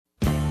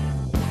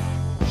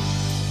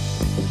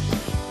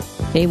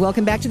Hey,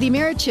 welcome back to the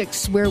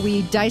AmeriChicks, where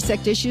we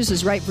dissect issues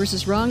as right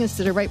versus wrong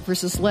instead of right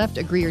versus left,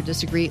 agree or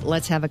disagree.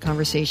 Let's have a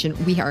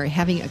conversation. We are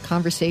having a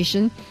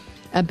conversation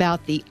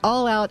about the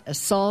all-out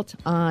assault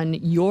on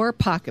your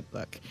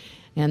pocketbook,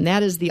 and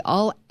that is the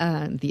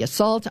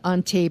assault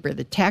on TABOR,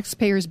 the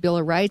Taxpayers' Bill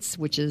of Rights,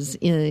 which is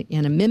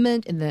an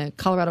amendment in the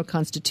Colorado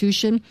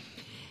Constitution.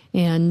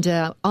 And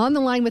on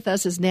the line with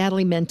us is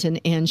Natalie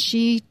Menten, and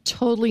she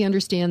totally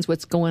understands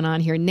what's going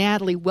on here.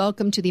 Natalie,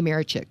 welcome to the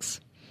AmeriChicks.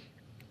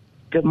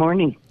 Good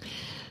morning.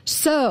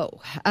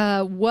 So,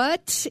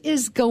 what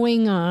is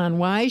going on?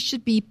 Why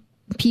should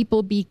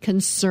people be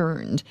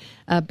concerned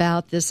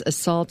about this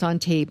assault on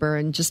TABOR?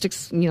 And just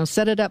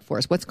set it up for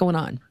us. What's going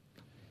on?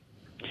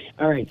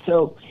 All right.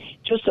 So,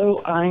 just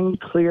so I'm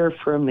clear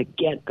from the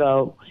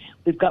get-go,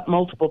 we've got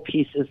multiple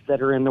pieces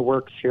that are in the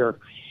works here.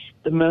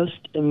 The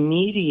most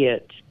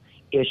immediate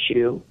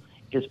issue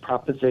is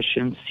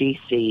Proposition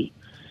CC,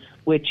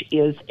 which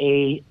is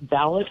a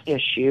ballot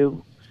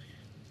issue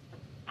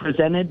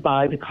presented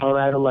by the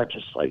Colorado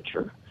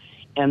legislature,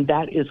 and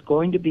that is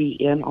going to be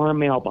in our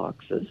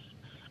mailboxes.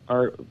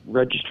 Our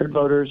registered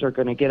voters are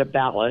going to get a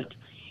ballot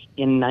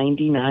in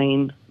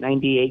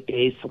 98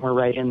 days, somewhere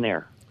right in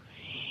there.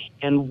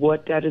 And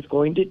what that is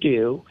going to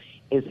do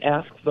is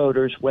ask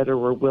voters whether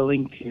we're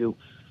willing to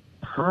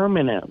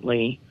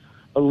permanently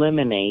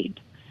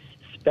eliminate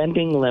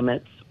spending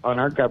limits on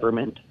our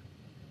government,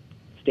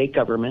 state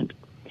government,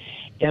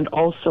 and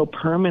also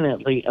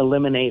permanently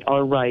eliminate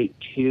our right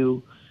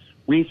to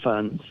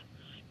refunds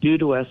due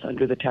to us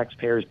under the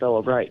Taxpayers' Bill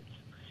of Rights.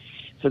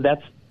 So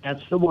that's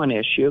the one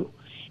issue.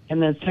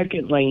 And then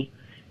secondly,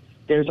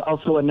 there's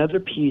also another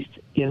piece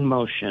in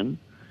motion,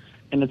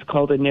 and it's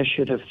called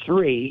Initiative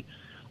 3,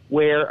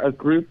 where a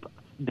group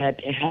that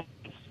has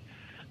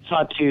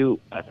sought to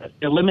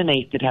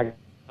eliminate the Taxpayers'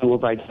 Bill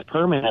of Rights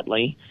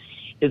permanently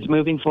is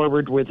moving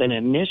forward with an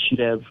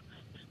initiative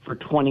for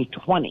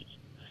 2020.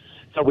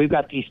 So we've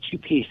got these two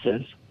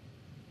pieces.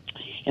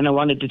 And I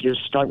wanted to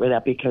just start with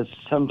that because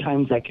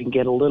sometimes that can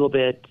get a little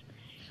bit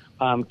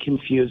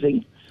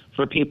confusing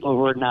for people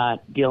who are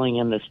not dealing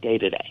in this day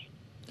to day.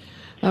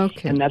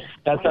 Okay. And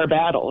that's our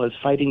battle, is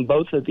fighting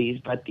both of these.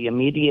 But the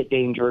immediate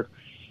danger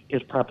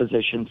is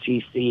Proposition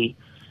CC,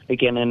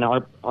 again, in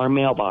our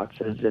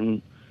mailboxes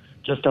in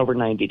just over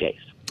 90 days.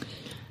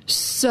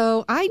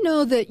 So I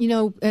know that,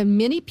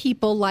 many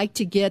people like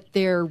to get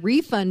their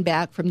refund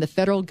back from the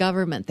federal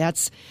government.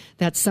 That's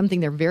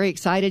something they're very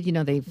excited.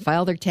 They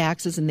file their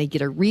taxes and they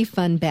get a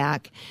refund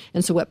back.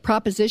 And so what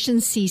Proposition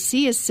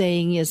CC is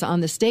saying is on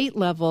the state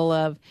level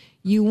of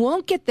you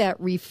won't get that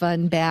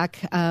refund back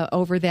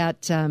over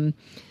that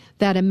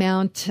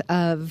amount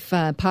of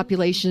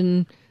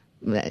population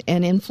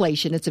and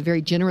inflation. It's a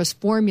very generous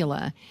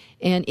formula.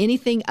 And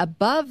anything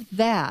above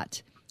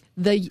that,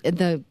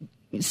 the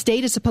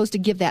state is supposed to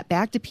give that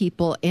back to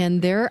people,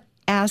 and they're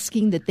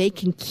asking that they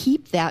can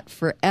keep that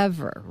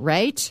forever,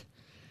 right?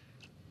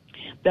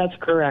 That's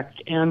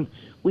correct. And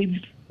we've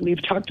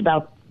talked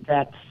about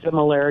that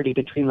similarity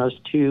between those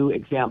two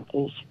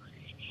examples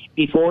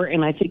before,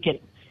 and I think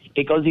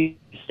it goes a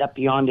step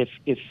beyond.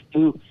 If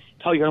you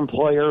tell your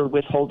employer,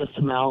 withhold this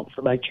amount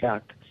for my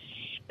check,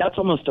 that's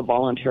almost a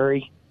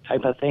voluntary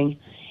type of thing.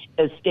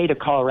 The state of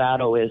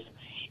Colorado is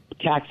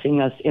taxing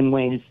us in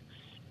ways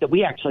that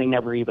we actually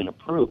never even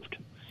approved.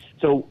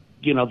 So,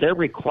 they're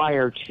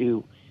required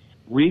to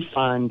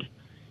refund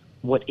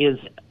what is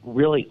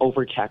really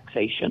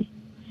overtaxation.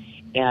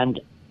 And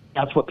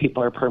that's what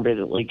people are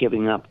permanently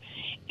giving up.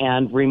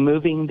 And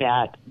removing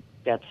that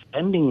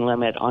spending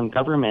limit on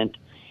government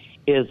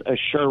is a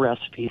sure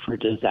recipe for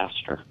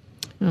disaster.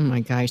 Oh, my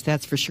gosh,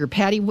 that's for sure.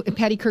 Patty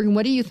Kurgan,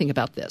 what do you think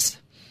about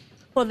this?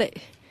 Well,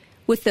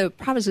 with the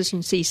Proposition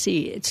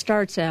CC, it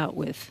starts out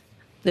with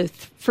the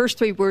first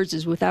three words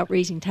is without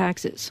raising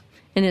taxes.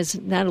 And as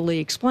Natalie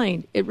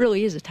explained, it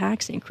really is a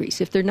tax increase.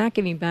 If they're not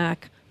giving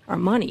back our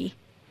money,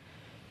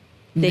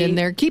 then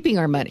they're keeping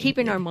our money.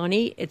 Keeping our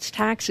money, it's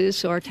taxes,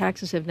 so our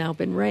taxes have now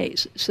been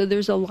raised. So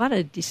there's a lot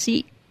of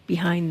deceit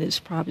behind this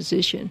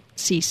Proposition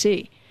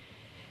CC.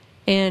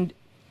 And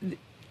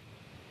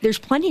there's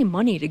plenty of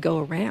money to go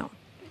around.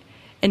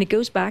 And it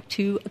goes back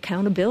to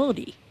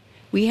accountability.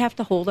 We have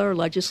to hold our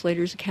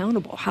legislators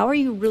accountable. How are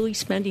you really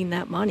spending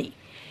that money?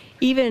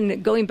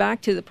 Even going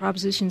back to the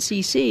Proposition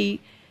CC,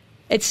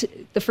 it's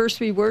the first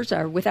three words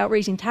are without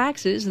raising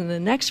taxes, and the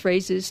next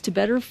phrase is to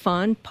better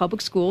fund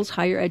public schools,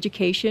 higher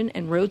education,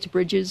 and roads,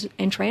 bridges,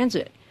 and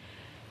transit.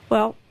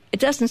 Well, it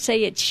doesn't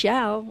say it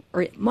shall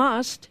or it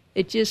must.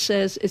 It just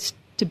says it's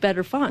to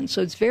better fund.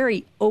 So it's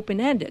very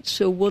open-ended.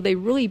 So will they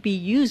really be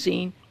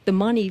using the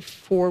money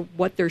for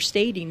what they're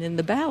stating in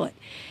the ballot?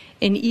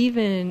 And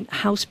even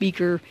House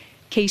Speaker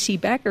Casey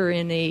Becker,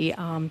 in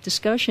a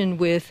discussion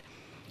with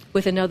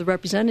another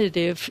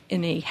representative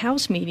in a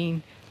House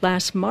meeting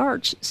last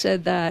March,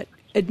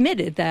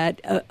 admitted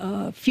that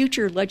a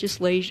future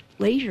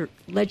legislator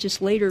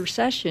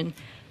session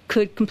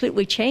could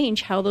completely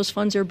change how those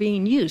funds are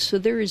being used. So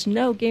there is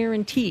no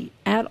guarantee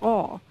at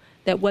all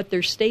that what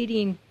they're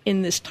stating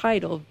in this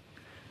title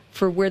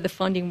for where the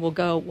funding will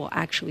go will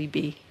actually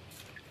be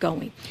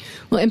going.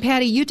 Well, and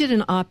Patty, you did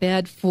an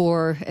op-ed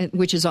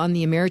which is on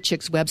the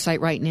Americhicks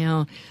website right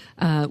now,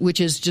 which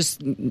is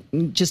just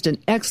an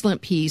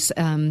excellent piece.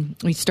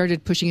 We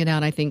started pushing it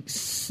out, I think,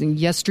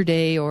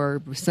 yesterday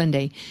or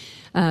Sunday.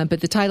 But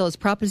the title is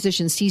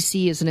Proposition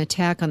CC is an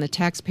Attack on the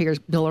Taxpayers'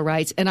 Bill of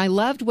Rights. And I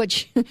loved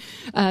what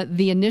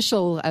the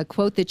initial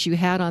quote that you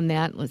had on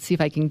that. Let's see if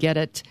I can get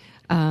it.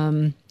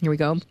 Here we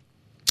go.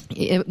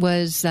 It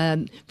was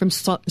from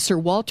Sir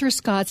Walter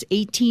Scott's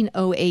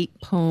 1808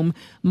 poem,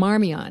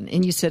 Marmion.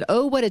 And you said,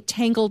 "Oh, what a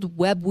tangled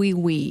web we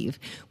weave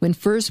when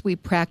first we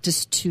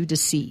practice to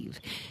deceive."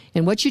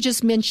 And what you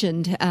just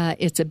mentioned,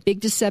 it's a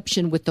big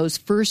deception with those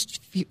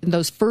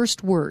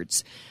first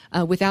words,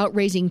 without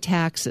raising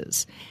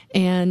taxes.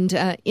 And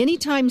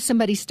anytime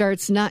somebody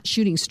starts not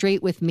shooting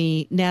straight with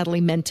me,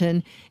 Natalie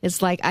Menten,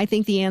 it's like, I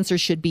think the answer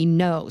should be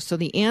no. So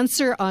the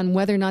answer on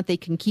whether or not they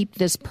can keep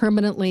this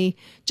permanently,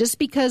 just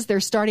because they're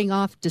starting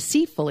off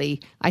deceitfully,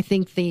 I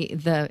think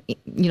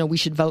we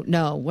should vote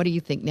no. What do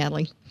you think,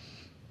 Natalie?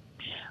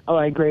 Oh,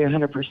 I agree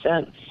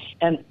 100%.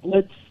 And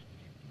let's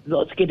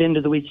get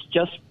into the weeds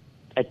just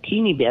a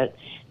teeny bit.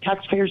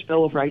 Taxpayers'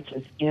 Bill of Rights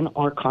is in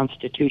our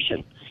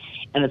Constitution.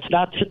 And it's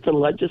not that the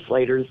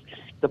legislators,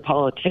 the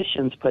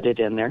politicians put it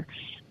in there.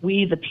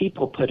 We, the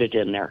people, put it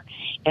in there.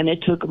 And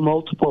it took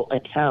multiple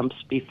attempts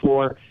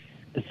before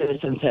the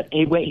citizens said,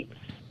 hey, wait,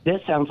 this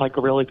sounds like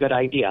a really good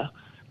idea.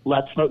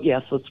 Let's vote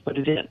yes, let's put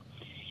it in.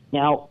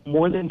 Now,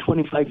 more than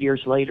 25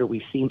 years later,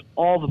 we've seen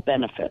all the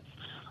benefits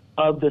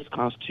of this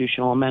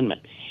constitutional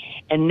amendment.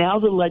 And now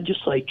the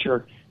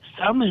legislature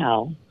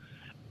somehow,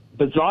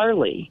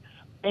 bizarrely,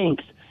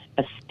 thinks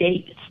a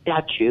state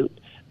statute,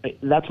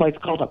 that's why it's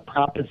called a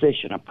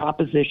proposition. A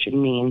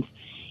proposition means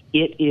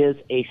it is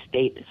a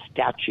state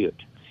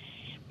statute,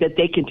 that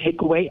they can take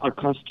away our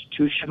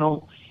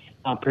constitutional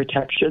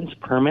protections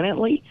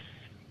permanently.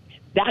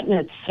 That in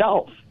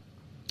itself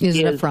is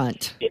an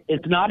affront.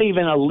 It's not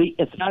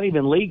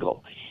even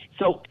legal.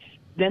 So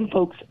then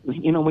folks,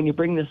 when you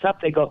bring this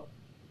up, they go,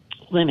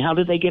 then how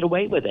do they get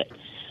away with it?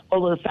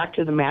 Well, the fact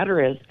of the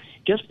matter is,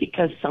 just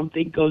because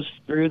something goes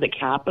through the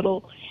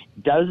Capitol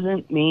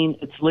doesn't mean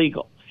it's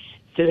legal.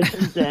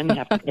 Citizens then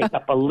have to take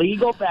up a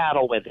legal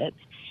battle with it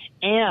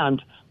and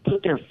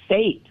put their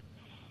fate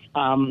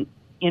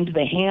into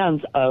the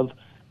hands of,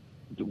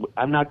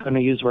 I'm not going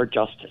to use the word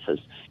justices,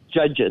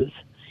 judges,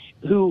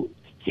 who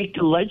seek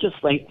to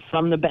legislate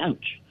from the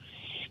bench.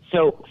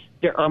 So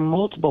there are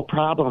multiple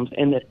problems,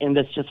 and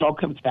this just all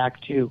comes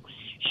back to,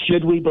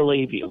 should we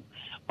believe you?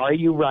 Are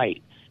you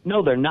right?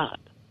 No, they're not.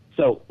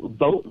 So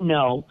vote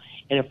no,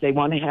 and if they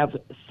want to have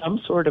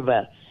some sort of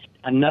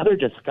another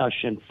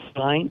discussion,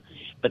 fine,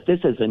 but this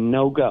is a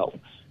no-go.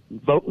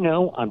 Vote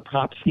no on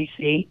Prop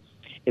CC.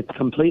 It's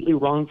completely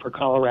wrong for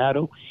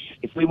Colorado.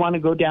 If we want to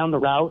go down the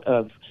route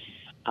of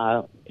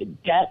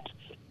debt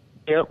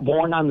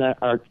borne on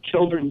our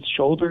children's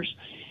shoulders,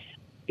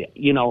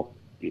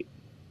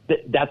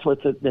 that's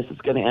what this is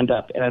going to end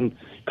up. And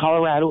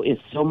Colorado is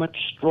so much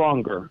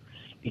stronger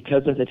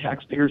because of the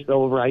Taxpayers'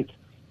 Bill of Rights.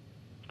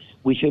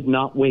 We should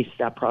not waste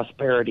that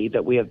prosperity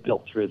that we have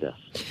built through this.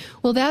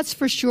 Well, that's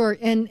for sure.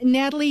 And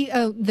Natalie,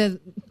 the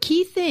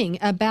key thing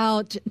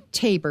about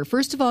TABOR,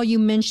 first of all, you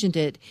mentioned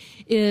it,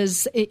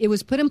 is it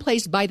was put in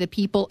place by the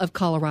people of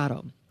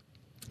Colorado.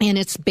 And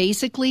it's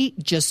basically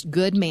just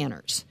good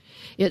manners.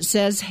 It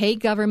says, hey,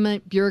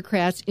 government,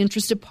 bureaucrats,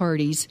 interested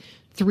parties,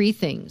 three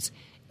things.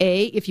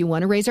 A, if you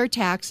want to raise our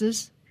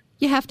taxes,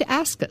 you have to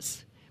ask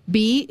us.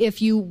 B,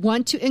 if you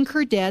want to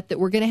incur debt that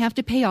we're going to have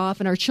to pay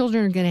off and our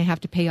children are going to have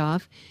to pay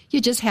off,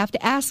 you just have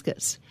to ask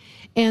us.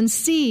 And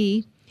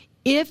C,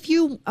 if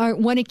you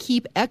want to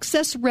keep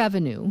excess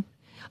revenue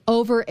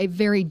over a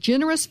very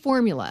generous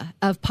formula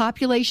of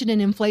population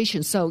and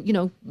inflation, so,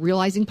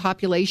 realizing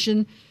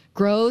population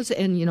grows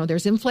and,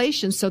 there's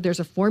inflation, so there's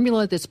a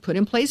formula that's put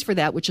in place for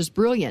that, which is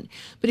brilliant.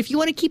 But if you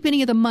want to keep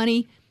any of the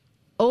money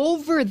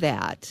over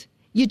that,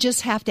 you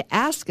just have to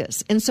ask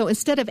us. And so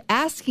instead of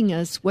asking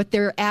us, what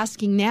they're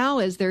asking now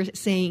is they're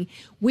saying,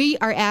 we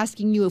are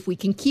asking you if we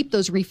can keep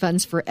those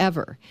refunds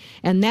forever.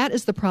 And that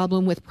is the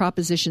problem with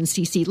Proposition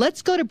CC.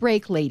 Let's go to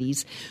break,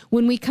 ladies.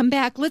 When we come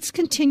back, let's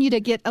continue to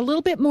get a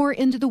little bit more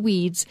into the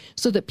weeds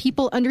so that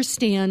people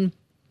understand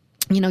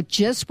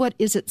just what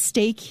is at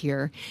stake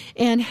here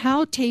and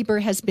how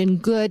TABOR has been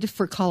good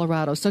for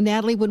Colorado. So,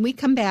 Natalie, when we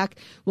come back,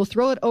 we'll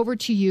throw it over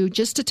to you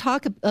just to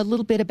talk a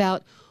little bit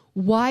about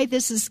why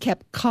this has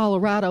kept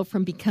Colorado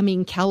from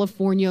becoming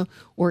California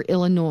or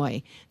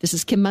Illinois. This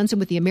is Kim Munson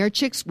with the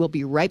Americhicks. We'll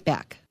be right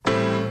back.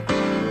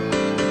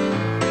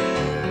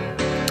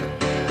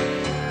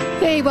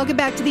 Hey, welcome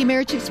back to the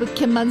Americhicks with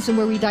Kim Munson,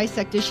 where we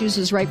dissect issues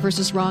as right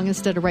versus wrong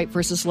instead of right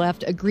versus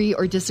left. Agree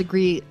or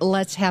disagree,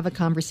 let's have a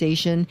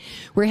conversation.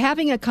 We're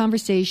having a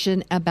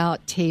conversation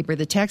about TABOR,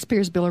 the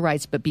Taxpayers' Bill of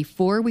Rights. But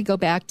before we go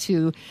back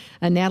to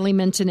Natalie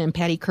Menten and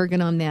Patty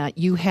Kurgan on that,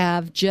 you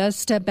have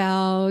just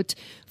about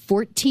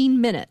 14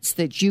 minutes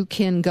that you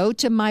can go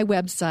to my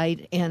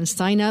website and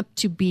sign up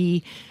to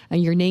be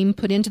your name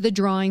put into the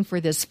drawing for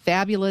this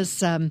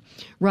fabulous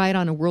ride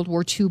on a World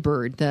War II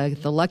bird.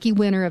 The lucky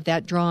winner of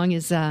that drawing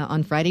is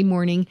on Friday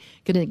morning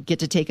going to get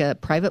to take a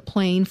private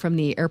plane from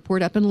the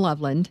airport up in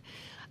Loveland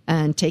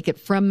and take it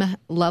from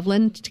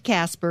Loveland to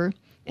Casper,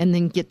 and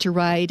then get to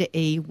ride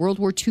a World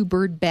War II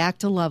bird back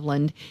to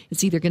Loveland.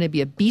 It's either going to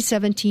be a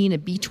B-17, a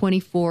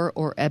B-24,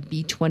 or a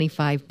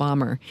B-25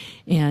 bomber.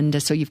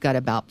 And so you've got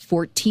about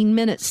 14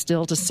 minutes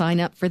still to sign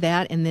up for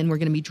that, and then we're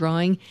going to be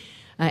drawing.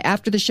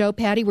 After the show,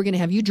 Patty, we're going to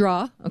have you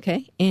draw,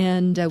 okay?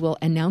 And we'll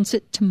announce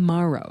it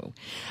tomorrow.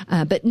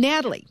 But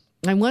Natalie,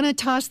 I want to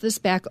toss this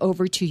back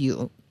over to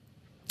you.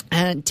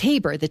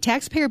 TABOR, the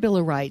Taxpayer Bill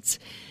of Rights,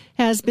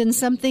 has been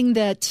something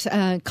that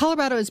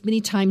Colorado has many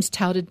times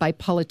touted by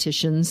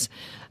politicians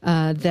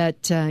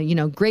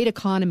that, great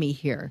economy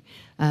here.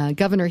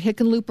 Governor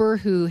Hickenlooper,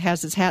 who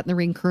has his hat in the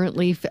ring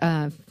currently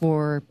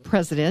for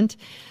president,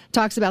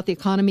 talks about the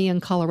economy in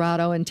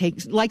Colorado and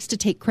likes to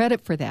take credit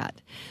for that.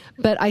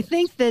 But I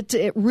think that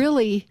it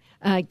really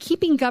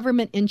keeping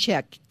government in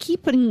check,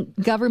 keeping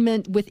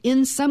government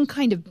within some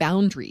kind of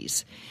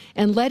boundaries,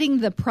 and letting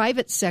the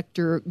private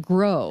sector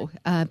grow,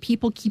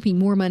 people keeping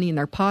more money in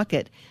their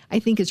pocket, I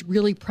think is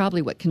really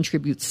probably what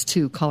contributes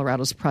to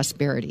Colorado's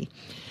prosperity.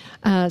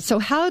 So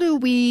how do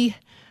we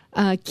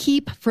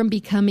keep from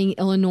becoming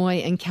Illinois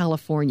and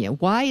California?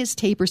 Why is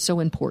TABOR so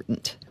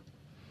important?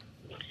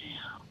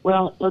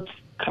 Well, let's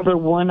cover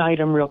one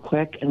item real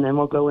quick, and then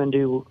we'll go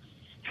into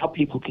how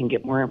people can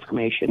get more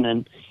information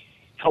and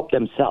help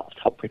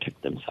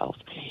protect themselves.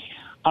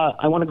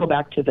 I want to go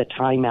back to the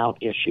timeout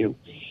issue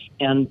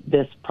and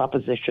this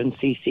proposition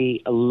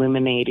CC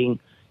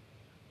eliminating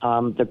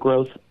the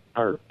growth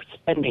or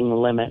spending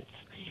limits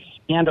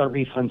and our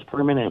refunds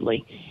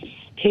permanently.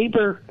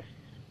 TABOR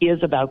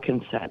is about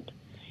consent.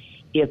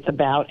 It's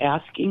about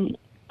asking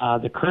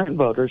the current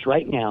voters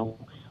right now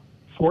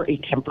for a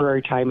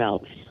temporary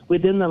timeout.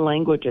 Within the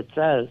language it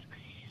says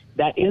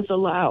that is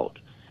allowed,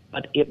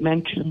 but it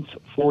mentions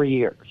 4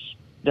 years.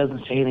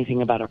 Doesn't say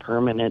anything about a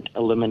permanent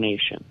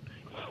elimination.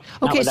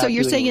 Okay, so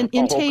you're saying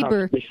in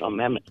TABOR.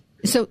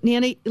 So,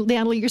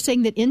 Natalie, you're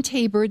saying that in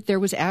TABOR there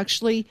was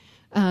actually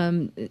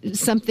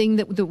something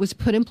that was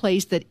put in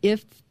place that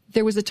if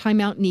there was a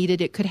timeout needed,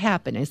 it could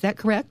happen. Is that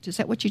correct? Is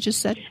that what you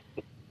just said?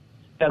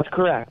 That's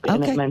correct,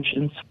 and it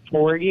mentions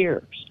 4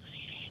 years.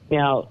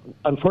 Now,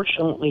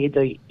 unfortunately,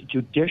 the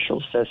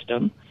judicial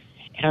system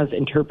has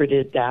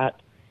interpreted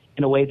that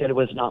in a way that it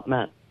was not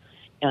meant.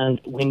 And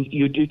when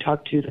you do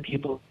talk to the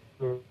people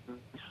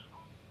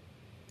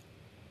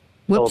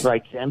Bill of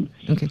Rights in,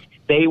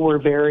 they were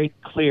very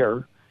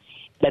clear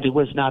that it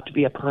was not to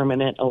be a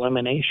permanent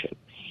elimination.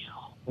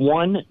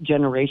 One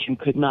generation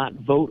could not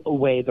vote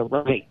away the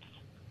rights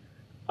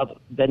of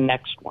the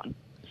next one.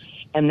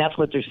 And that's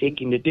what they're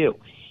seeking to do.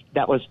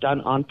 That was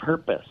done on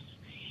purpose.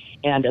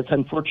 And it's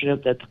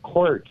unfortunate that the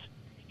courts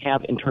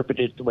have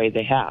interpreted it the way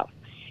they have.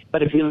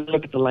 But if you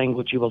look at the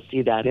language, you will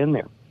see that in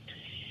there.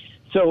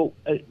 So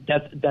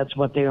that's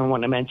what they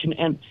want to mention.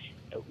 And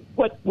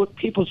what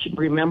people should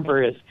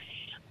remember is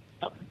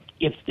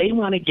if they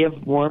want to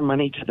give more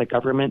money to the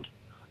government,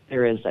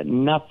 there is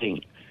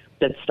nothing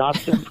that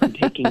stops them from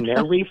taking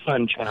their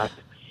refund check,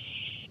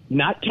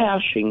 not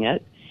cashing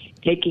it,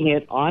 taking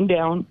it on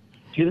down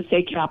to the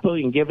state capitol.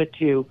 You can give it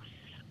to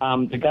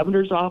the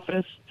governor's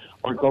office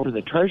or go to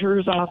the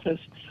treasurer's office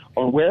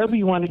or wherever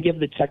you want to give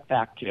the check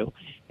back to.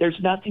 There's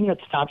nothing that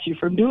stops you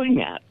from doing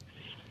that.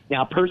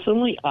 Now,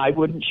 personally, I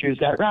wouldn't choose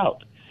that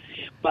route,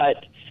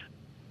 but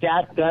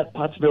that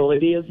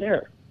possibility is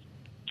there.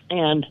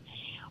 And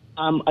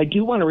I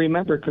do want to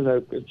remember, because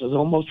I was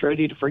almost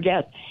ready to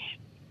forget,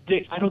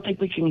 I don't think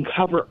we can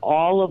cover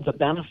all of the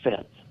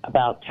benefits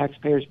about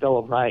Taxpayers' Bill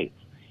of Rights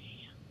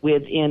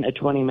within a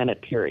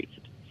 20-minute period.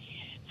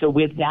 So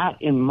with that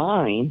in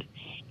mind,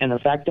 and the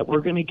fact that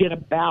we're going to get a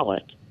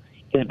ballot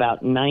in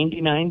about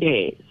 99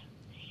 days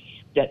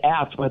that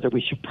asks whether we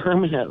should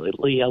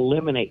permanently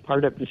eliminate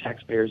part of the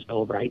Taxpayers'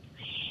 Bill of Rights,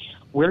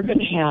 we're going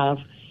to have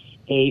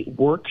a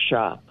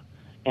workshop,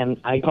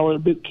 and I call it a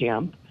boot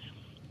camp,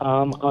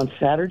 on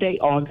Saturday,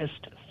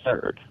 August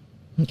 3rd.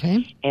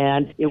 Okay.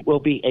 And it will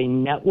be a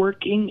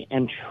networking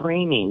and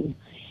training,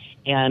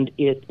 and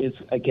it is,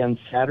 again,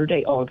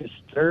 Saturday, August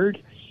 3rd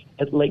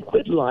at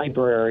Lakewood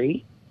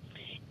Library.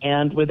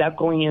 And without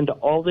going into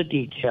all the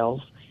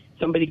details,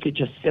 somebody could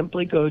just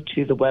simply go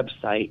to the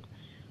website,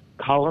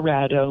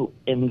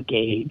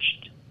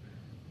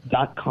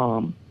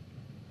 coloradoengaged.com.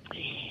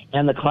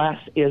 And the class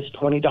is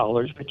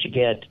 $20, but you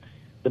get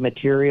the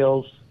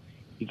materials,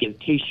 you get a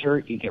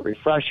T-shirt, you get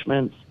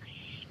refreshments,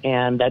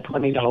 and that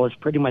 $20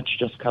 pretty much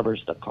just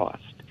covers the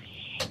cost.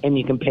 And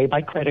you can pay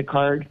by credit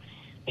card,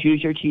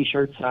 choose your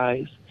T-shirt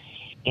size,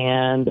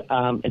 and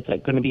it's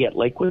going to be at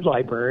Lakewood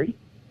Library,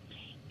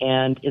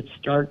 and it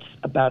starts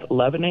about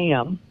 11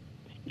 a.m.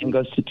 and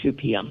goes to 2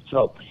 p.m.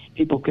 So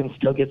people can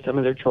still get some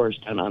of their chores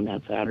done on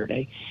that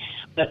Saturday.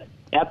 But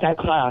at that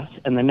class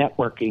and the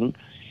networking,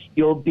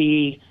 you'll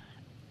be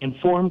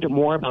informed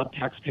more about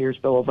Taxpayers'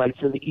 Bill of Rights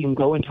so that you can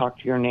go and talk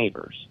to your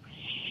neighbors.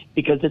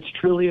 Because it's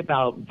truly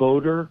about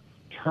voter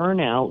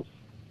turnout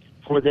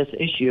for this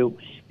issue,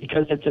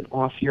 because it's an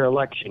off-year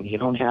election. You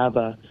don't have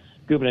a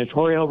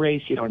gubernatorial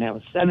race, you don't have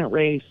a Senate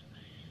race,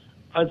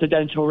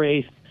 presidential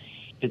race.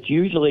 It's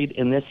usually,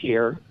 in this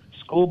year,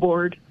 school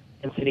board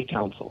and city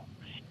council.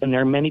 And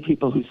there are many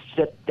people who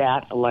sit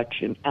that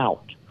election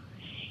out.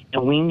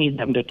 And we need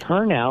them to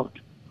turn out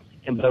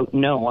and vote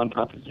no on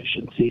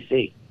Proposition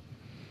CC.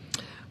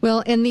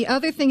 Well, and the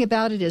other thing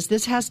about it is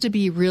this has to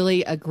be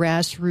really a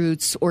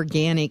grassroots,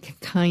 organic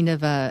kind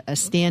of a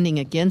standing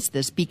against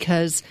this,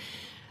 because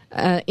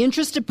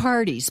interested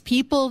parties,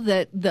 people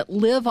that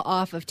live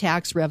off of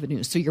tax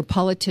revenue, so your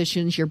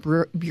politicians, your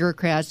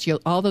bureaucrats,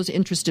 all those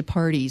interested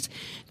parties,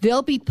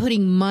 they'll be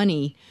putting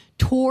money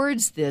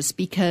towards this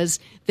because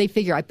they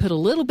figure I put a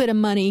little bit of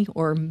money,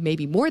 or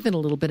maybe more than a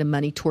little bit of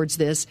money towards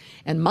this,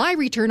 and my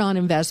return on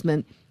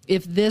investment,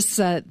 if this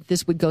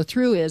would go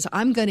through, is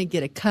I'm going to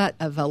get a cut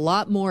of a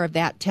lot more of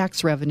that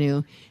tax revenue.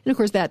 And of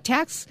course, that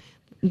tax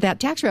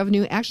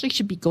revenue actually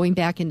should be going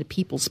back into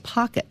people's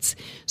pockets.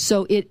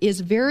 So it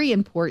is very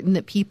important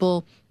that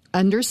people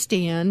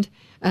understand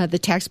the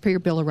Taxpayer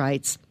Bill of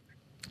Rights.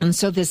 And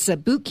so this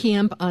boot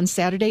camp on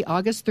Saturday,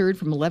 August 3rd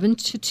from 11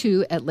 to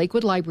 2 at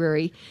Lakewood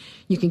Library.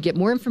 You can get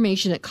more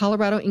information at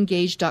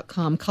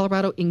coloradoengaged.com,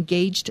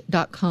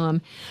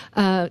 coloradoengaged.com.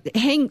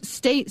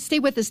 Stay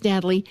with us,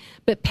 Natalie.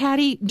 But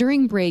Patty,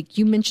 during break,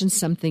 you mentioned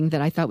something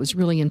that I thought was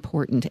really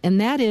important, and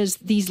that is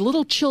these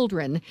little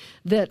children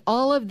that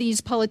all of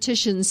these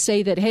politicians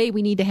say that, hey,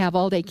 we need to have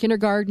all-day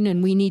kindergarten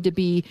and we need to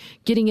be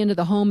getting into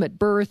the home at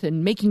birth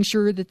and making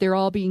sure that they're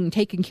all being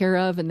taken care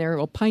of, and they're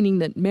opining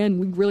that, man,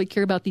 we really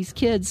care about these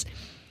kids.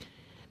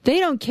 They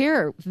don't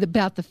care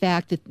about the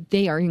fact that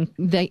they are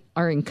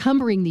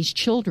encumbering these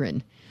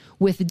children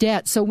with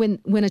debt. So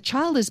when a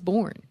child is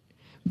born,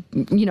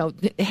 you know,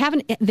 they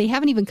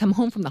haven't even come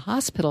home from the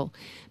hospital.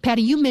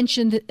 Patty, you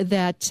mentioned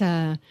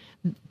that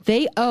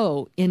they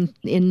owe in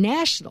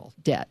national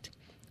debt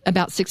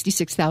about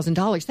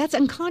 $66,000. That's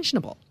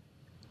unconscionable.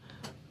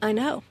 I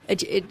know.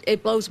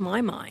 It blows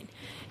my mind.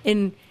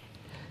 And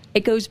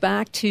it goes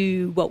back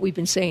to what we've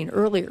been saying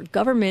earlier.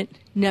 Government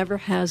never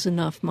has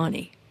enough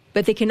money.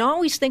 But they can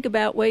always think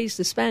about ways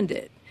to spend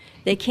it.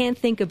 They can't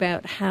think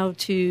about how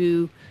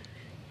to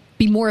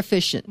be more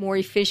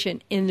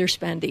efficient in their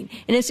spending.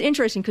 And it's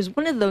interesting because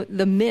one of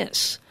the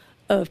myths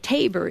of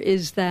TABOR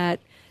is that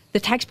the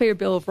Taxpayer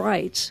Bill of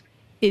Rights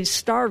is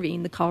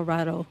starving the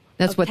Colorado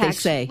That's what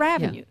tax they say.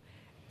 revenue. Yeah.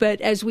 But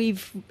as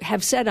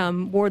have said on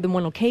more than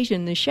one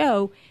occasion in the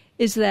show,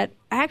 is that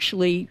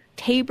actually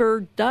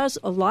TABOR does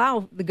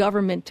allow the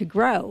government to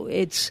grow.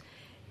 It's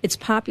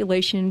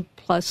population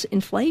plus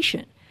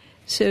inflation.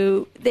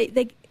 So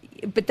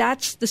but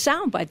that's the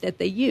soundbite that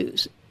they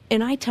use.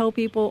 And I tell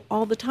people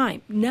all the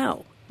time,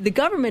 no, the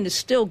government is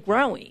still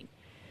growing.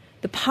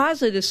 The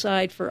positive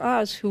side for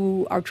us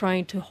who are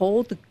trying to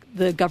hold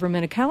the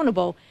government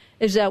accountable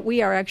is that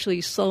we are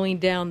actually slowing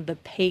down the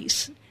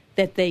pace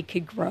that they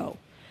could grow.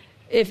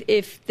 If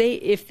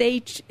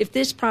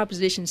this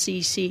Proposition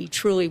CC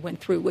truly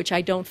went through, which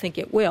I don't think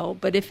it will,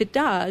 but if it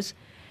does,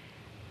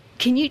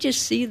 can you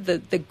just see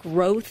the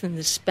growth and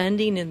the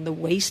spending and the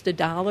waste of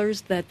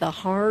dollars that the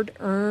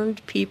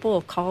hard-earned people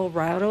of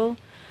Colorado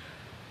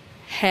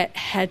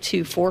had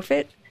to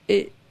forfeit?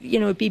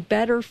 It'd be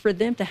better for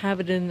them to have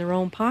it in their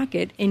own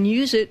pocket and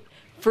use it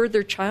for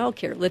their child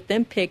care. Let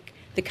them pick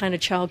the kind of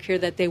child care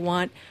that they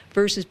want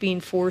versus being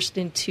forced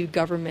into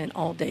government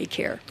all-day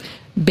care.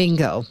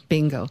 Bingo.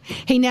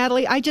 Hey,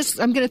 Natalie, I'm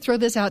going to throw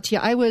this out to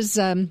you. I was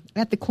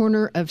at the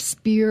corner of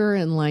Spear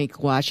and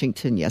Lake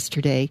Washington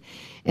yesterday,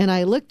 and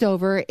I looked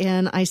over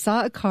and I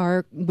saw a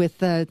car with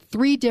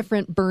 3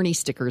 different Bernie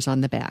stickers on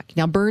the back.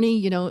 Now,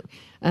 Bernie,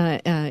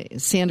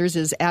 Sanders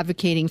is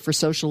advocating for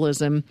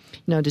socialism,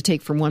 to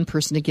take from one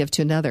person to give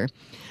to another.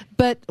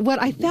 But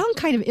what I found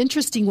kind of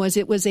interesting was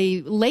it was a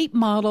late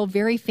model,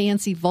 very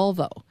fancy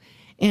Volvo.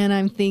 And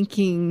I'm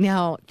thinking,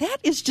 now, that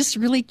is just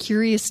really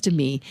curious to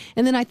me.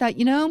 And then I thought,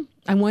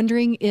 I'm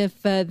wondering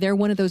if they're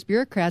one of those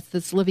bureaucrats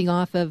that's living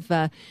off of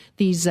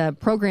these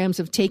programs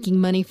of taking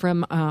money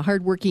from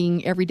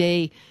hardworking,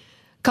 everyday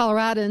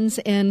Coloradans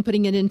and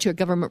putting it into a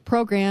government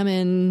program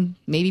and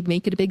maybe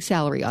make it a big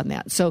salary on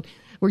that. So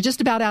we're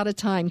just about out of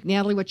time.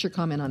 Natalie, what's your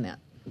comment on that?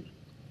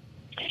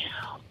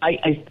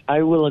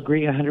 I will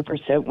agree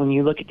 100%. When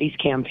you look at these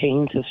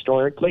campaigns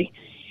historically,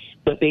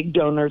 the big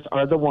donors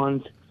are the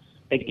ones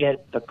that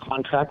get the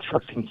contracts for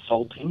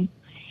consulting.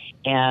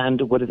 And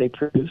what do they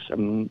produce?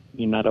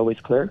 You're not always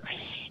clear.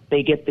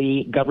 They get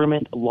the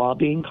government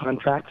lobbying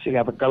contracts. You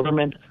have a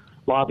government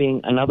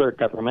lobbying another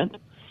government.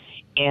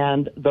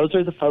 And those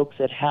are the folks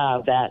that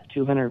have that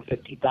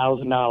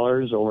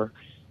 $250,000 or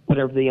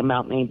whatever the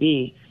amount may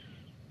be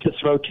to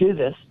throw to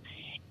this.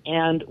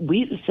 And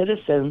we, the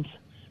citizens,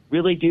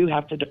 really do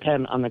have to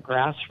depend on the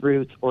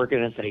grassroots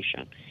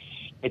organization.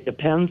 It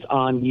depends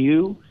on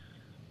you,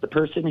 the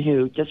person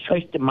who just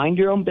tries to mind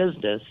your own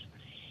business,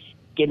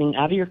 getting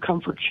out of your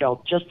comfort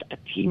shell just a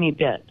teeny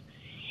bit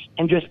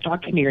and just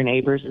talking to your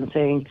neighbors and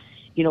saying,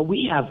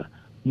 we have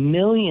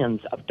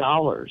millions of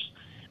dollars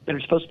that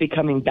are supposed to be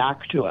coming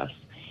back to us.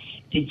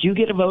 Did you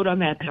get a vote on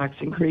that tax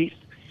increase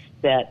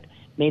that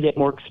made it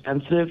more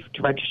expensive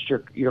to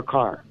register your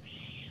car?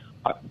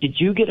 Did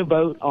you get a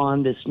vote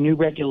on this new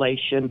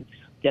regulation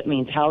that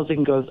means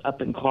housing goes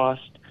up in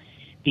cost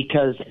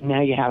because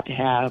now you have to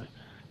have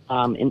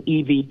an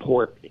EV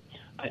port?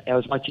 I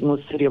was watching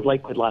the city of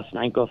Lakewood last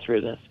night go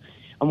through this.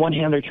 On one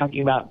hand, they're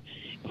talking about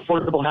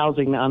affordable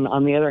housing.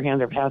 On the other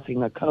hand, they're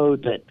passing a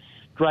code that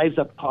drives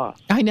up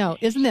costs. I know.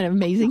 Isn't that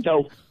amazing?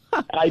 So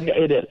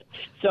it is.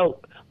 So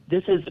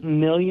this is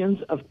millions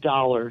of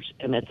dollars,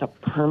 and it's a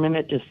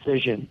permanent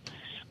decision.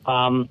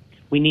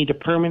 We need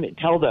to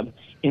tell them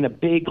in a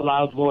big,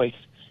 loud voice,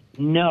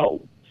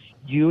 no,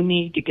 you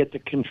need to get the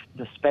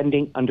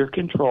spending under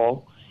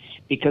control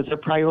because their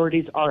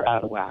priorities are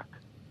out of whack.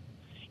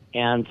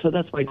 And so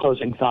that's my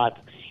closing thought.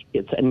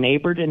 It's a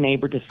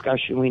neighbor-to-neighbor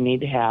discussion we need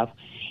to have,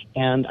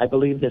 and I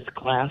believe this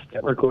class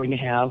that we're going to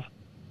have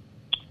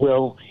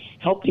will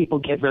help people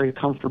get very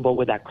comfortable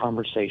with that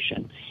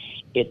conversation.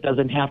 It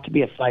doesn't have to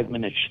be a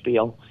 5-minute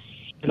spiel.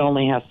 It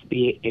only has to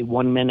be a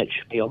 1-minute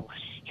spiel.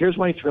 Here's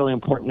why it's really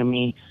important to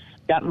me.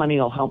 That money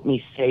will help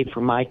me save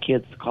for my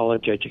kids'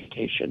 college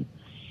education.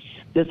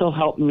 This will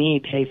help me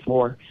pay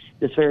for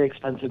this very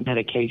expensive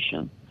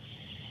medication.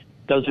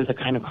 Those are the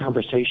kind of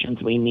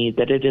conversations we need,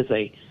 that it is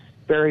a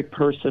very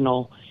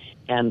personal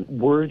and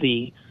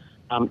worthy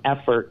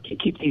effort to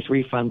keep these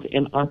refunds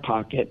in our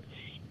pocket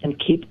and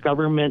keep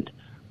government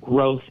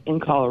growth in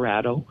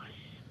Colorado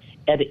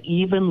at an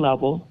even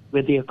level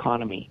with the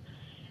economy.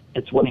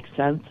 It's what makes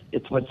sense.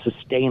 It's what's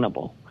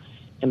sustainable.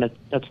 And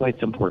that's why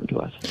it's important to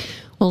us.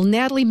 Well,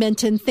 Natalie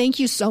Menten, thank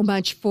you so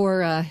much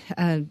for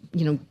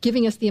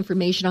giving us the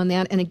information on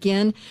that. And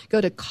again,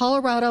 go to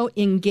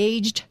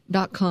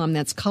coloradoengaged.com.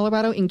 That's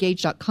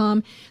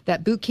coloradoengaged.com.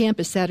 That boot camp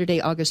is Saturday,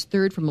 August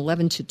 3rd from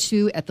 11 to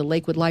 2 at the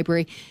Lakewood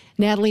Library.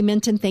 Natalie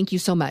Menten, thank you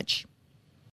so much.